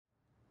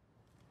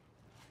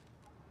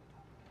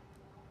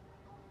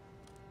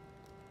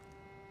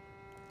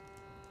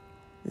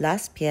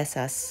Las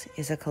Piezas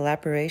is a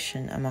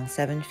collaboration among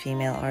 7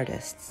 female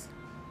artists.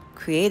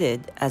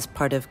 Created as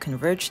part of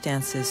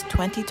Convergedance's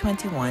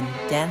 2021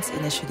 Dance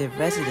Initiative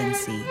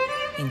residency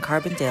in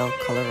Carbondale,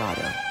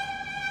 Colorado.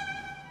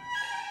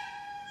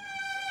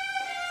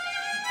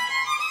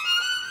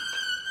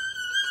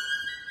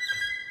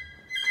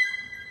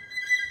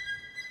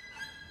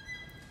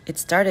 It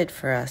started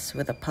for us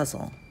with a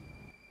puzzle.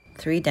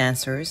 3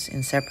 dancers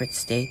in separate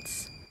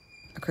states,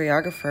 a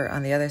choreographer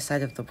on the other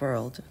side of the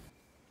world,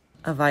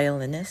 a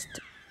violinist,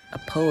 a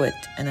poet,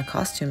 and a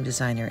costume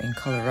designer in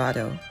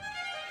Colorado,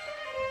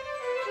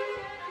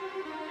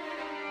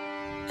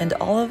 and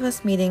all of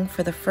us meeting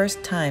for the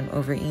first time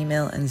over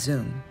email and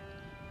Zoom.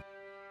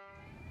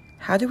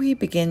 How do we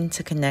begin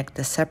to connect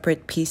the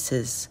separate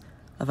pieces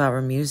of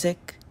our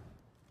music,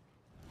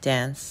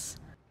 dance,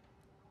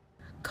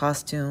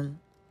 costume,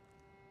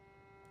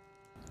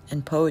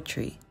 and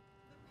poetry,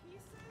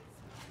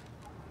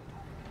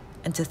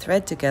 and to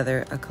thread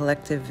together a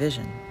collective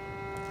vision?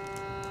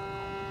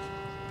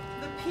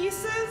 The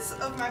pieces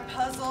of my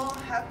puzzle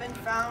have been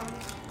found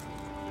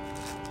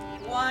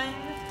one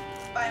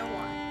by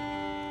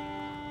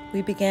one.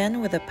 We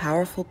began with a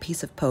powerful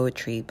piece of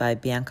poetry by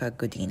Bianca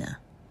Godina,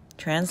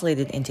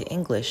 translated into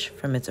English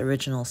from its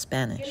original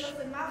Spanish.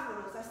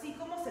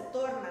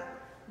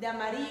 De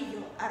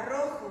amarillo a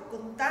rojo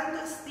con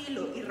tanto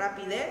estilo y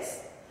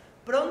rapidez,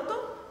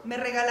 pronto me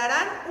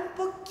regalarán un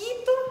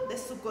poquito de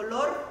su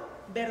color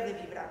verde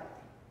vibrante.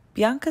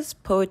 Bianca's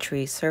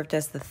poetry served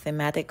as the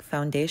thematic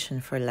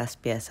foundation for Las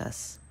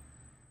Piezas.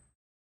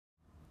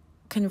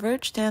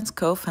 Convergedance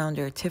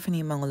co-founder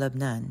Tiffany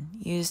Mangulabnan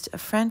used a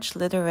French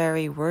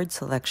literary word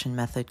selection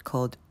method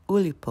called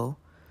oulipo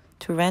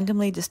to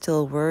randomly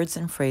distill words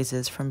and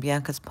phrases from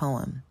Bianca's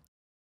poem,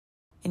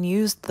 and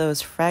used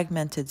those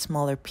fragmented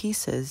smaller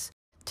pieces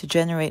to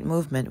generate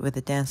movement with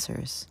the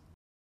dancers.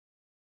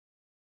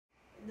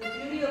 The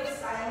beauty of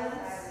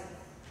silence,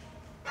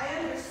 I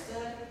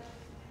understood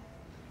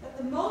that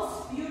the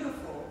most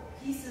beautiful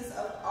pieces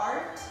of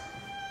art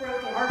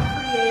are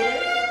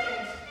created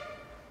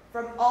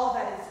from all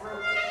that is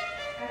broken.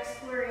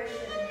 Exploration.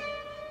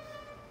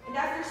 And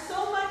after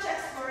so much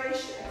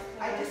exploration,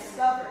 I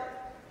discovered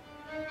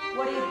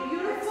what a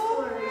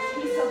beautiful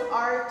piece of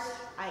art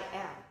I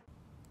am.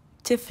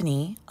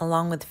 Tiffany,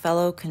 along with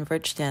fellow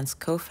Convergedance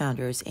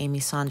co-founders Amy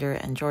Saunder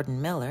and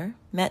Jordan Miller,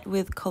 met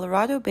with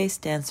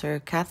Colorado-based dancer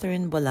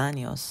Katherine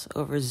Bolaños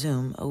over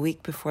Zoom a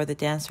week before the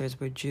dancers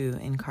were due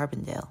in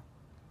Carbondale.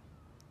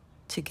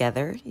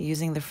 Together,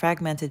 using the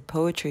fragmented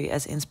poetry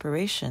as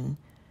inspiration,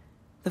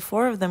 the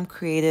 4 of them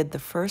created the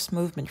first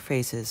movement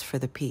phrases for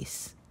the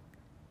piece.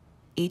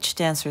 Each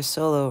dancer's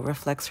solo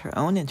reflects her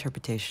own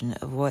interpretation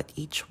of what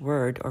each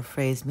word or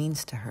phrase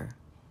means to her.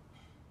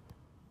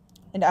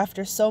 And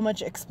after so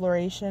much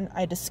exploration,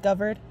 I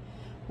discovered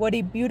what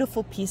a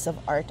beautiful piece of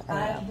art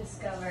I am.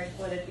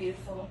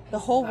 The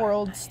whole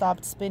world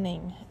stopped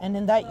spinning, and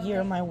in that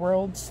year my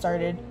world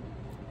started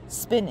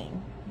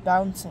spinning,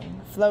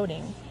 bouncing,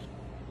 floating.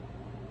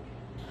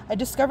 I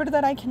discovered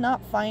that I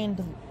cannot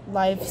find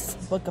life's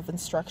book of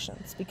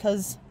instructions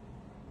because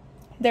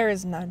there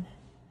is none.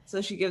 So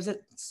she gives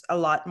it a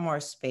lot more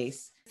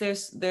space.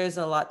 There's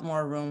a lot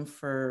more room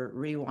for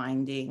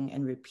rewinding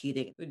and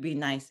repeating. It would be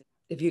nice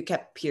if you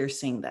kept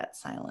piercing that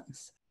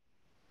silence.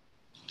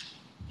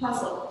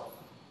 Puzzle.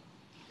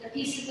 The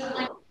pieces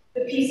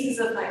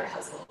of my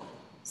puzzle.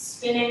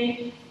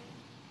 Spinning.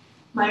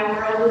 My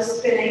world is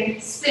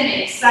spinning.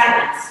 Spinning.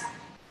 Silence.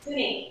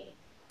 Spinning.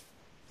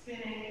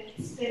 Spinning.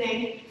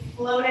 Spinning.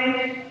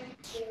 Floating.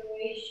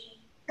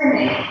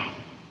 Spinning.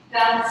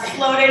 Bouncing.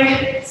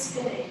 Floating.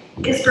 Spinning.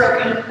 Is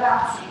broken.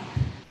 Bouncing.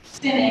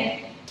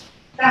 Spinning.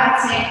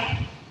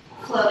 Bouncing.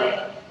 Floating.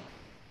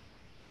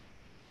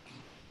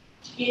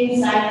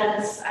 In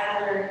silence, I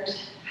learned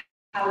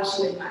how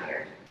to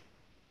admire.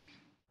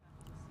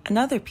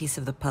 Another piece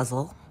of the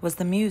puzzle was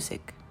the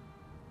music.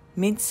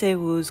 MinTze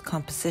Wu's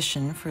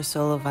composition for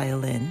solo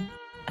violin,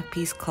 a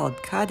piece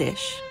called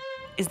Kaddish,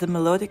 is the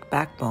melodic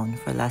backbone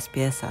for Las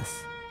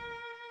Piezas.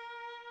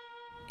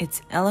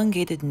 Its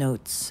elongated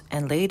notes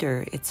and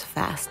later its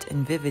fast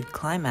and vivid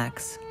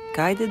climax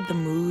guided the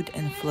mood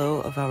and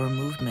flow of our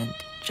movement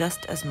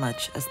just as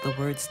much as the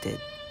words did.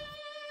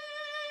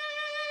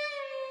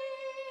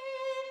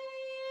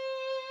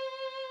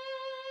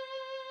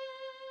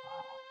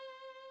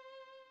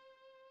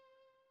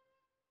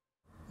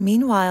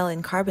 Meanwhile,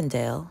 in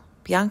Carbondale,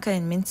 Bianca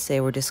and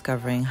MinTze were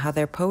discovering how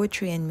their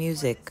poetry and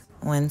music,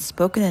 when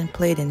spoken and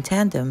played in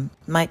tandem,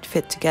 might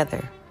fit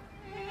together,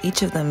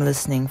 each of them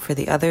listening for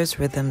the other's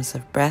rhythms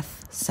of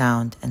breath,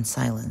 sound, and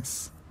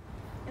silence.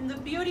 In the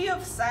beauty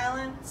of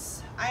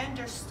silence, I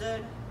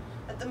understood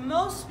that the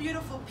most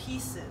beautiful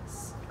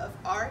pieces of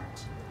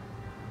art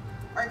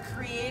are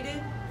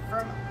created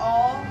from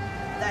all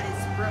that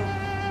is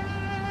broken.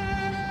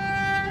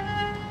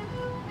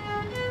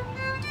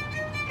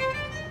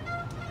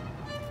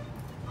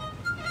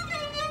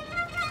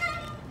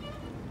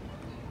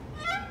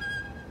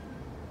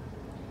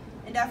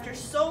 And after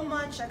so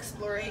much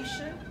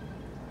exploration,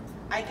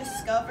 I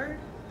discovered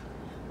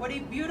What a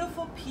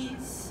beautiful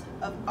piece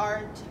of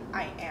art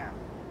I am.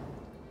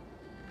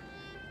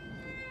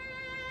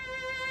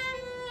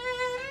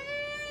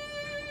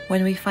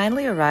 When we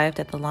finally arrived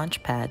at the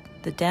launch pad,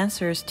 the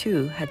dancers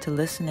too had to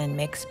listen and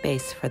make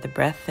space for the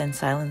breath and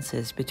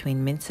silences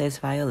between MinTze's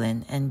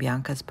violin and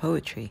Bianca's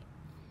poetry.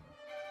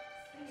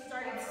 We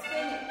started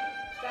spinning,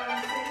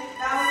 bouncing,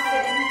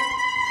 bouncing,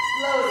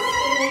 floating,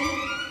 spinning,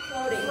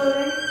 floating,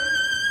 floating,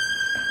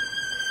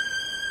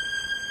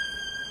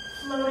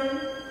 floating.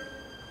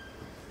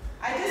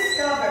 I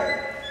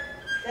discovered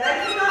that I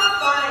cannot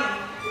find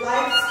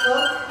life's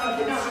book of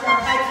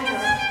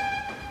instructions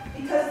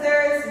because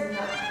there is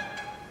none.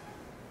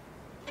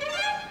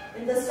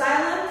 In the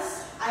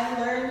silence, I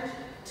learned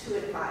to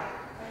admire.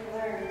 I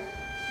learned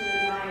to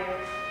admire.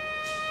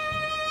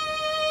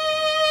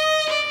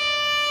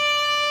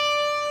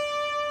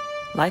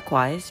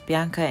 Likewise,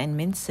 Bianca and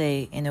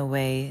MinTze, in a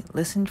way,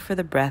 listened for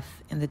the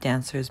breath in the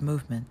dancer's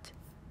movement.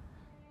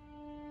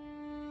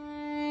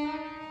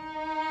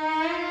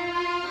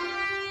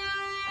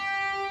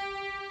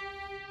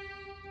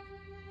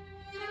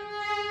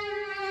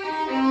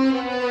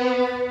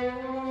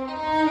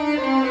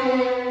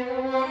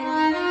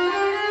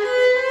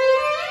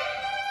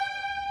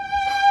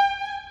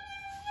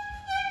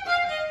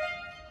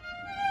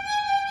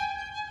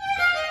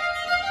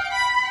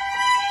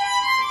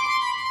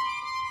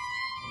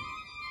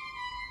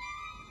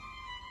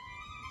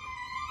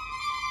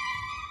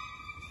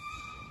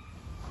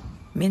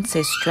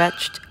 MinTze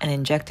stretched and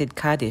injected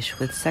Kaddish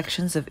with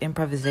sections of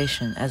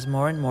improvisation as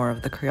more and more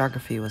of the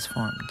choreography was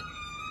formed.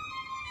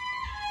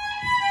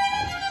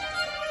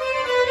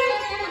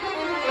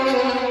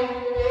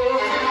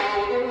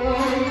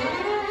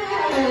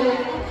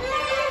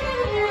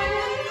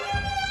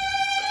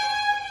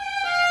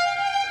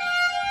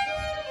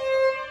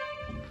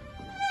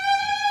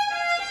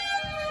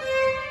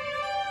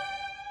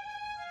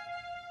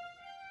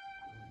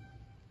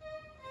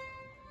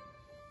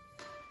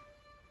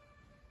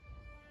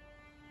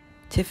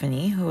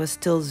 Tiffany, who was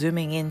still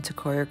zooming in to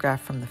choreograph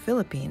from the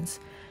Philippines,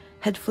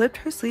 had flipped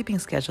her sleeping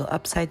schedule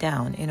upside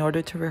down in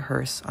order to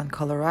rehearse on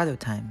Colorado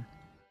time.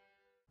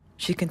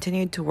 She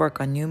continued to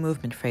work on new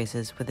movement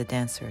phrases with the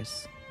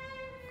dancers.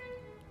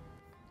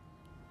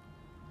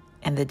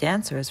 And the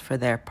dancers, for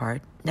their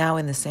part, now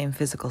in the same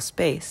physical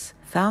space,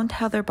 found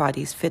how their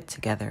bodies fit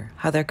together,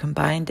 how their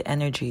combined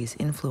energies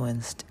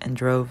influenced and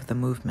drove the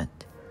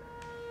movement.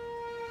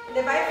 And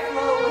if I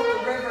flow with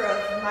the river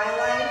of my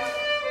life,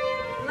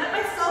 let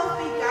myself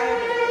be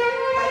guided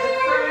by the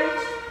current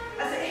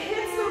as it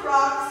hits the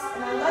rocks,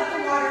 and I let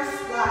the water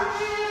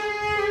splash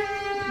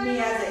me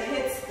as it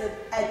hits the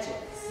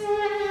edges.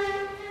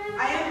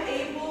 I am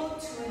able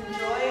to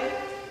enjoy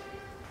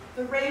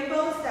the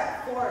rainbows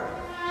that form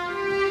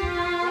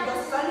when the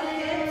sun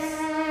hits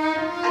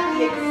at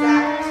the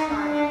exact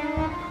time.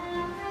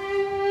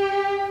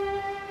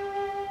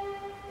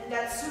 And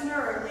that sooner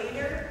or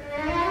later,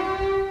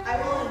 I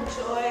will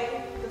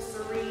enjoy the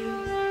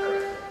serene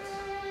perfect.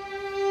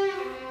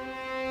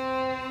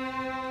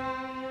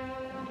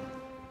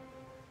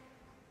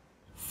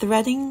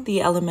 Threading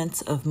the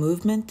elements of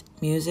movement,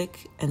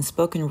 music, and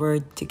spoken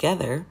word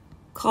together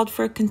called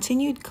for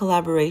continued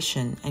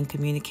collaboration and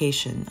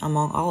communication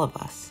among all of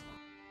us.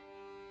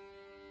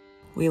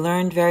 We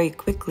learned very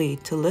quickly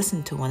to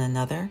listen to one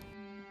another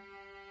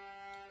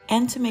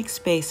and to make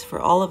space for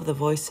all of the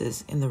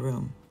voices in the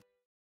room.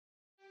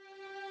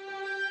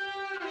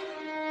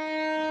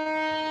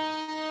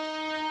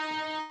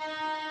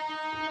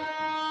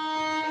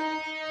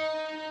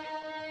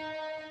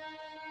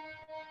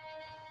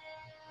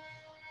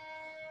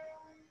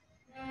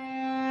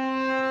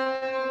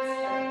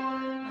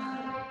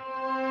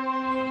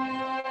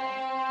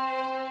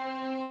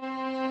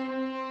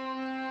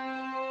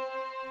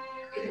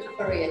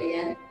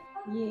 Korean.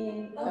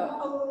 Yeah.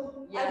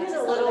 Oh, yeah, I did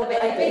a little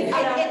bit. I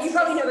think you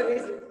probably know the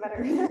music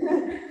better.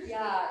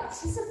 Yeah,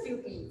 it's just a few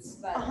beats,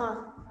 but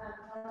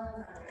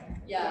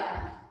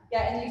yeah.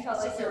 Yeah, and you felt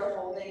like you were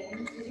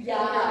holding.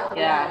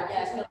 Yeah.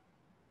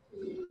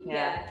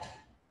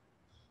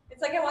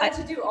 It's like I wanted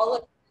to do all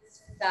of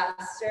this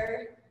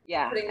faster.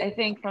 Yeah, I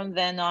think from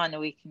then on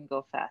we can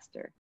go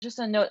faster. Just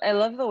a note, I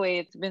love the way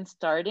it's been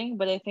starting,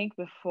 but I think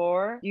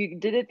before you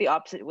did it the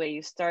opposite way.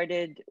 You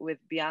started with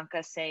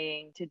Bianca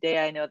saying, "Today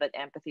I know that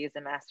empathy is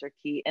a master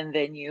key," and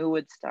then you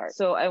would start.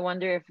 So I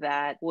wonder if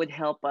that would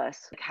help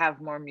us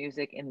have more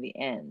music in the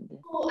end.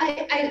 Oh,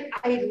 I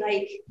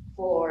like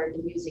for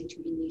the music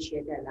to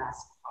initiate that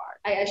last part.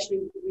 I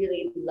actually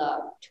really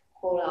love to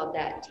hold out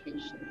that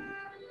tension.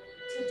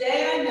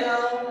 Today I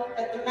know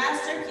that the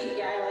master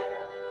key, I like that.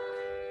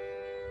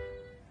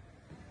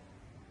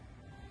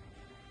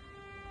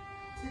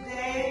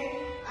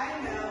 Today I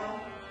know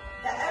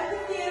that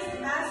empathy is the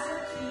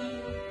master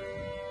key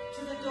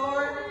to the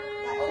door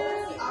that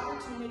opens the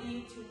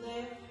opportunity to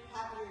live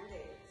happier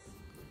days.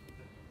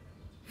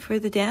 For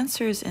the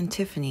dancers and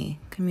Tiffany,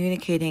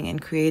 communicating and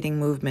creating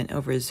movement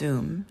over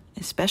Zoom,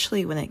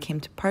 especially when it came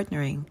to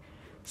partnering,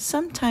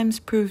 sometimes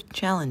proved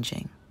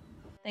challenging.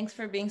 Thanks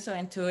for being so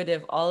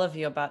intuitive, all of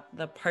you, about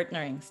the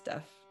partnering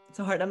stuff.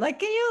 so hard. I'm like,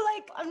 can you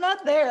like, I'm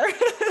not there.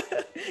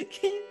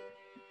 Can you?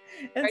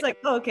 And it's like,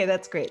 oh, okay,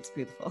 that's great. It's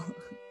beautiful.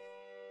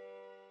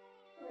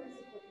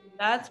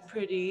 That's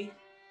pretty.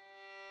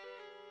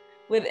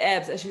 With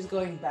Ebbs as she's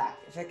going back,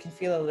 if I can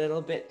feel a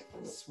little bit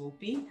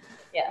swoopy.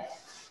 Yeah.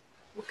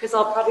 Because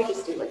I'll probably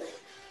just do it.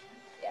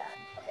 Yeah.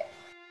 Okay.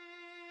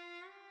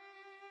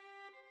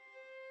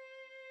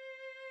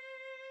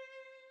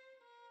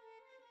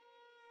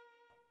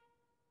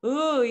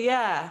 Ooh,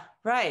 yeah,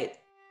 right.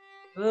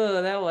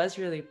 Ooh, that was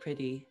really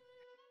pretty.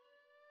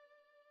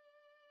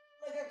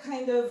 Like a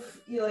kind of,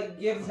 you like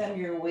give them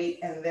your weight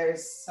and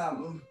there's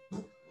some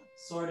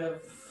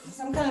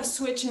kind of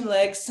switch in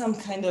legs, some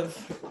kind of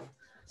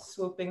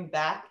swooping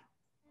back.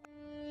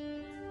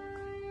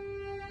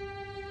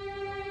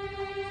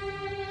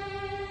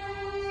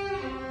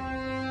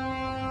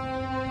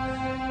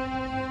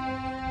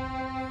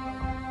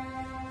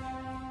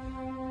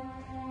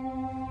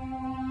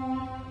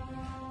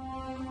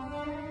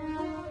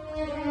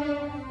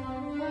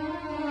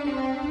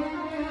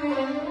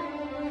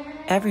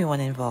 Everyone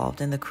involved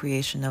in the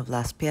creation of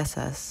Las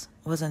Piezas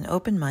was an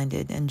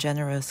open-minded and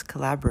generous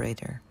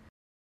collaborator,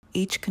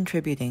 each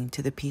contributing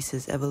to the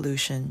piece's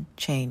evolution,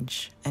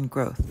 change, and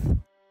growth.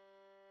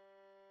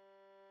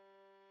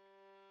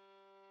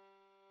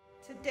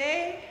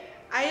 Today,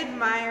 I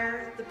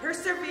admire the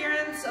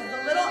perseverance of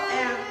the little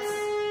ants,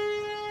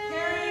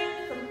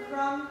 carrying from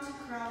crumb to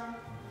crumb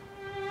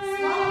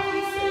small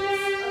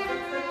pieces of the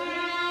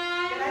cookie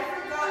that I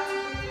forgot to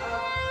pick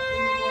up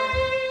in the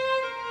morning.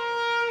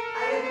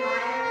 I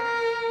admire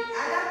the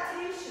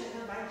adaptation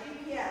of my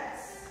GPS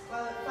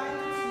while it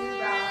finds its new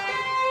route.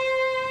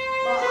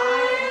 While I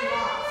am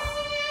lost,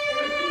 it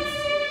repeats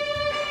to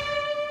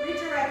me,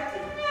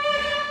 redirecting,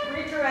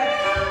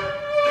 redirecting,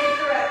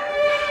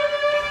 redirecting,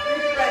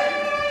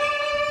 redirecting,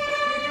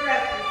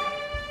 redirecting,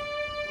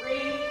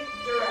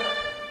 redirecting.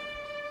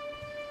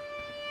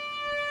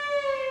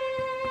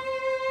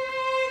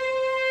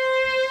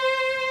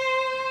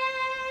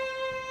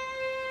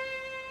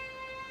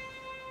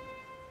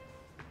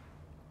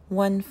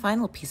 One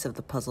final piece of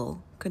the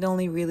puzzle could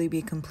only really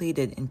be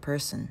completed in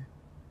person.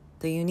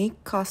 The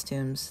unique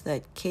costumes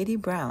that Katie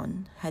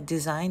Browne had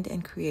designed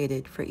and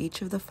created for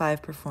each of the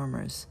 5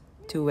 performers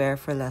to wear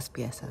for Las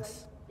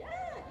Piezas.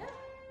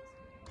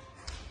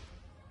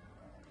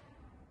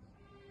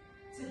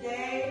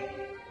 Today,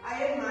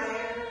 I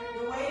admire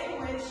the way in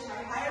which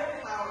my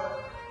higher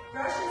power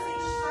brushes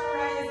each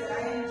sunrise that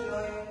I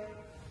enjoy,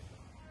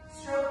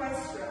 stroke by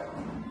stroke,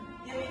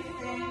 giving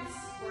thanks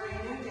for a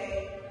new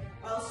day,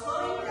 while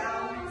slowing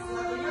down so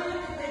that the young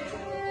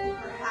individual who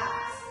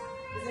perhaps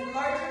is in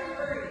larger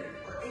hurry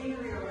or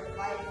angrier with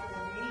life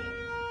than me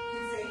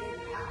can safely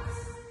pass.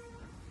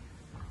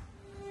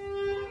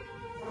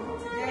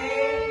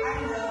 Today, I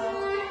know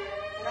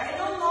that I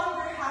no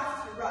longer have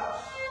to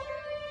rush.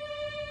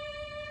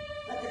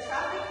 Let the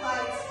traffic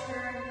lights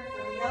turn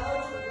from yellow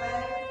to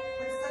red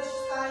with such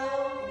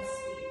style and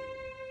speed.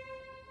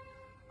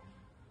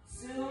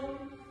 Soon,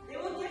 they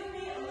will give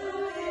me a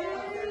little bit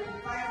of their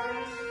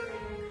vibrant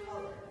green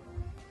color.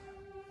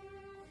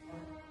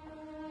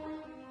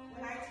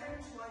 When I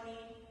turned 20,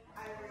 I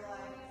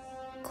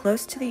realized...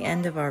 Close to the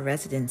end of our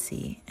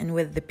residency, and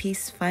with the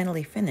piece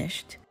finally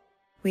finished,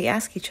 we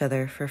ask each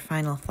other for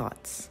final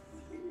thoughts.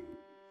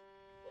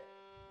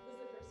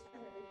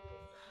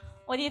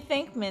 What do you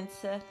think,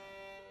 MinTze?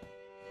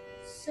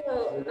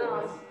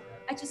 So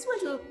I just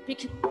want to,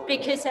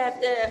 because I have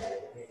the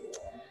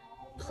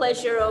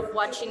pleasure of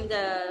watching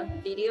the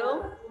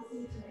video,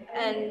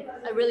 and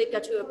I really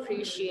got to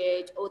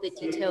appreciate all the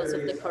details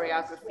of the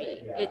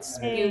choreography. It's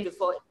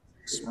beautiful,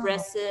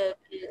 expressive,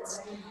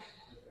 it's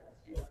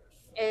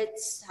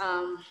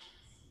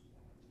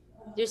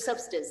there's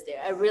substance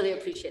there. I really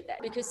appreciate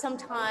that, because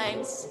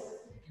sometimes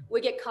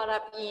we get caught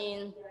up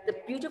in the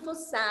beautiful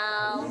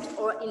sound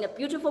or in a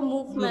beautiful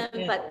movement,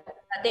 but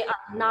they are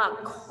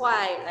not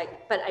quite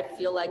like, but I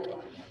feel like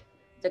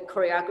the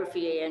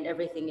choreography and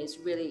everything is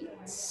really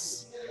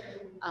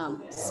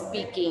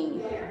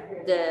speaking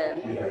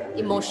the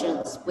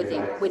emotions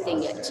within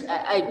it.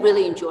 I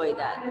really enjoy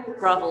that.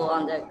 Bravo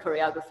on the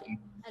choreography.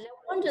 And I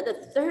wonder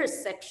the third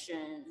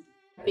section,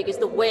 because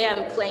the way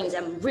I'm playing is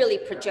I'm really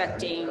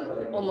projecting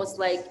almost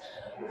like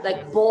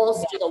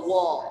balls to the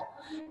wall.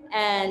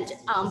 And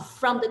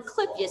from the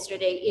clip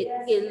yesterday,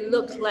 it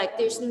looked like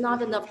there's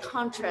not enough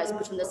contrast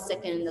between the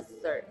second and the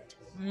third.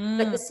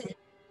 Like the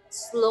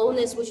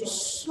slowness, which is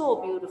so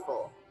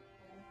beautiful.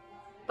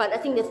 But I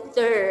think the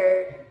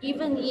third,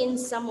 even in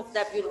some of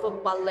that beautiful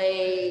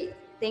ballet, I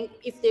think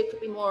if there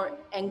could be more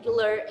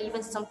angular,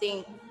 even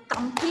something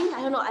thumping,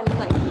 I don't know,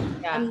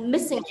 I'm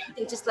missing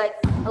something just like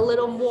a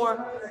little more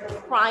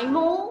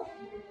primal,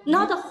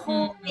 not the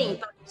whole thing,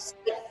 but just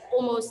like,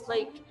 almost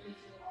like,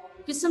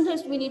 because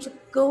sometimes we need to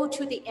go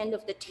to the end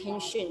of the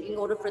tension in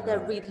order for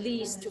that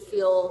release to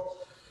feel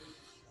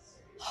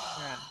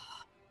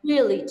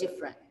really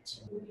different.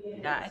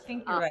 Yeah, I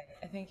think you're right.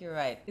 I think you're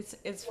right.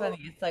 It's funny.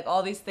 It's like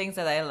all these things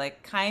that I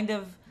like kind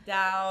of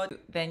doubt,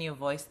 then you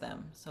voice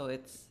them. So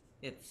it's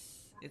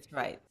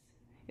right.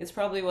 It's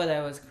probably what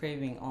I was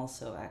craving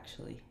also,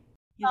 actually.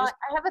 I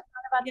have a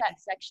thought about that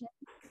section.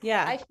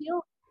 Yeah. I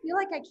feel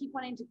like I keep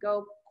wanting to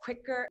go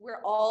quicker.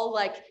 We're all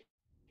like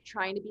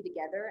trying to be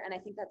together, and I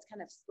think that's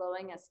kind of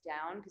slowing us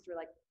down because we're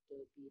like, be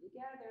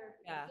together,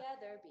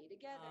 be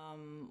together.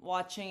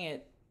 Watching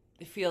it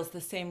feels the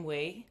same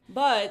way.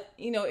 But,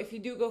 you know, if you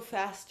do go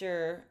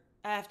faster,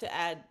 I have to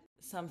add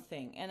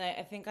something. And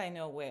I think I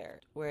know where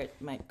it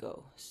might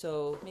go.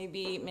 So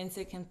maybe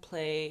MinTze can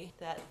play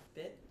that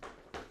bit.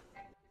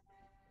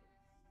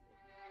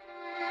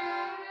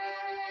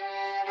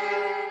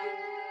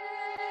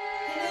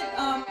 Can it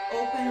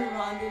open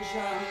rond de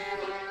jambe,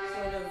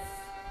 sort of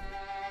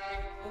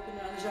open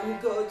rond de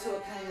jambe, go to a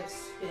kind of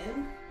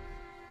spin?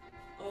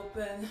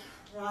 Open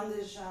rond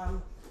de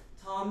jambe,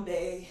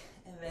 tombe,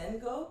 and then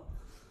go?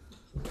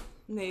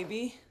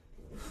 Maybe.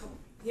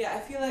 Yeah, I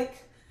feel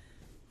like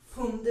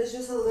there's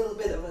just a little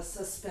bit of a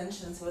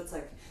suspension, so it's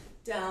like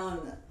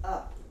down,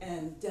 up,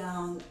 and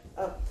down,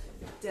 up,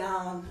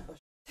 down,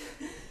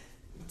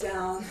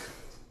 down,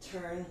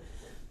 turn,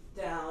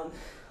 down,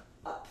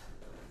 up.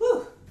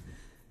 Woo!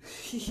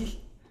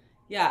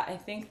 Yeah, I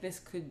think this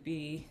could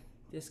be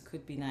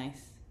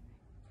nice.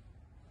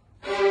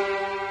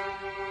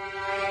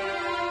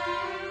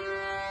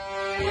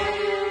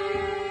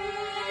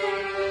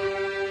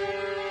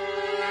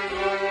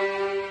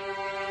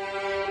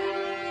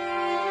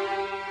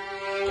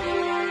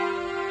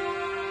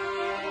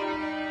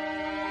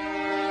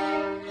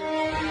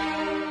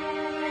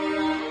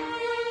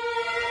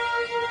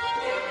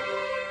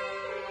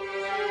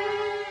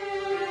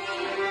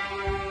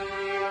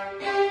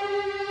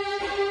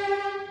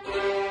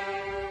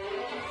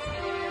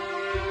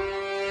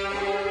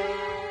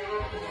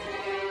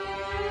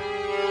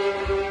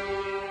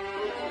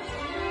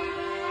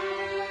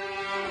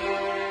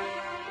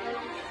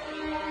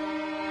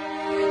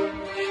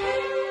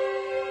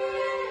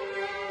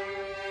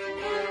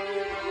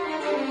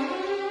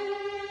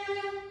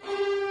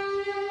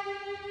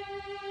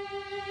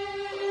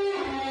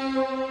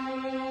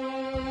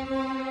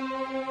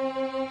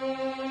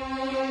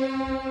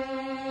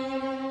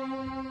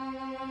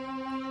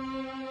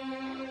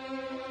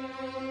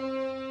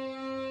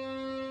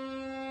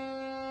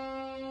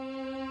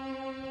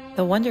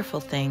 The wonderful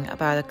thing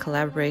about a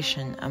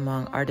collaboration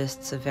among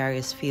artists of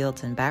various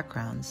fields and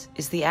backgrounds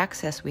is the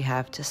access we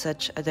have to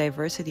such a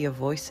diversity of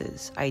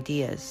voices,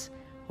 ideas,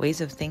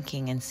 ways of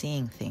thinking and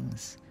seeing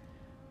things,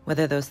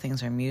 whether those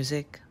things are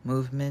music,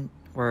 movement,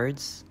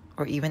 words,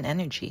 or even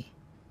energy.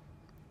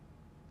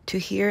 To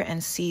hear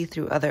and see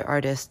through other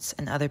artists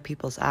and other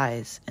people's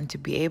eyes, and to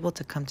be able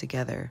to come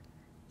together,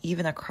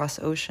 even across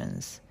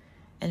oceans,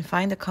 and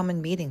find a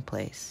common meeting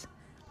place,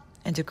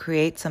 and to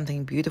create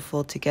something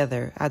beautiful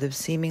together out of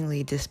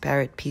seemingly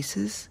disparate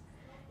pieces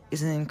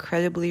is an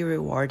incredibly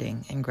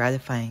rewarding and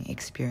gratifying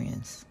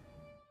experience.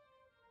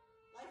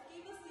 Life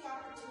gave us the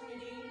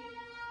opportunity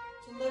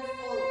to live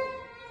fully,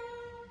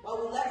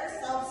 while we let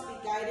ourselves be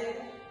guided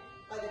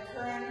by the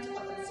current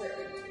of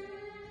uncertainty.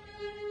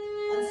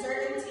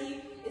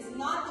 Uncertainty is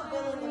not the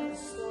villain of the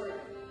story,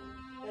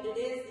 but it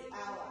is the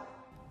ally.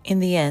 In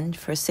the end,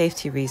 for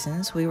safety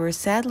reasons, we were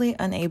sadly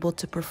unable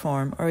to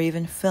perform or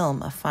even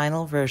film a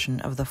final version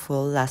of the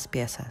full Las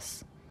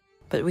Piezas.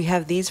 But we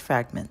have these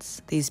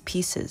fragments, these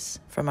pieces,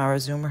 from our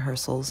Zoom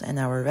rehearsals and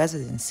our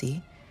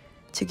residency,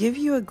 to give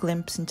you a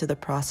glimpse into the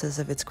process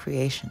of its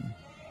creation.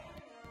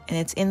 And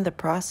it's in the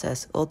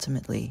process,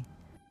 ultimately,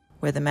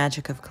 where the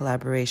magic of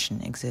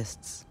collaboration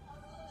exists.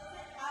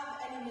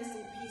 Have any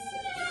missing pieces,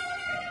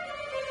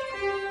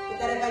 but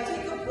that if I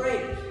take a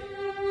break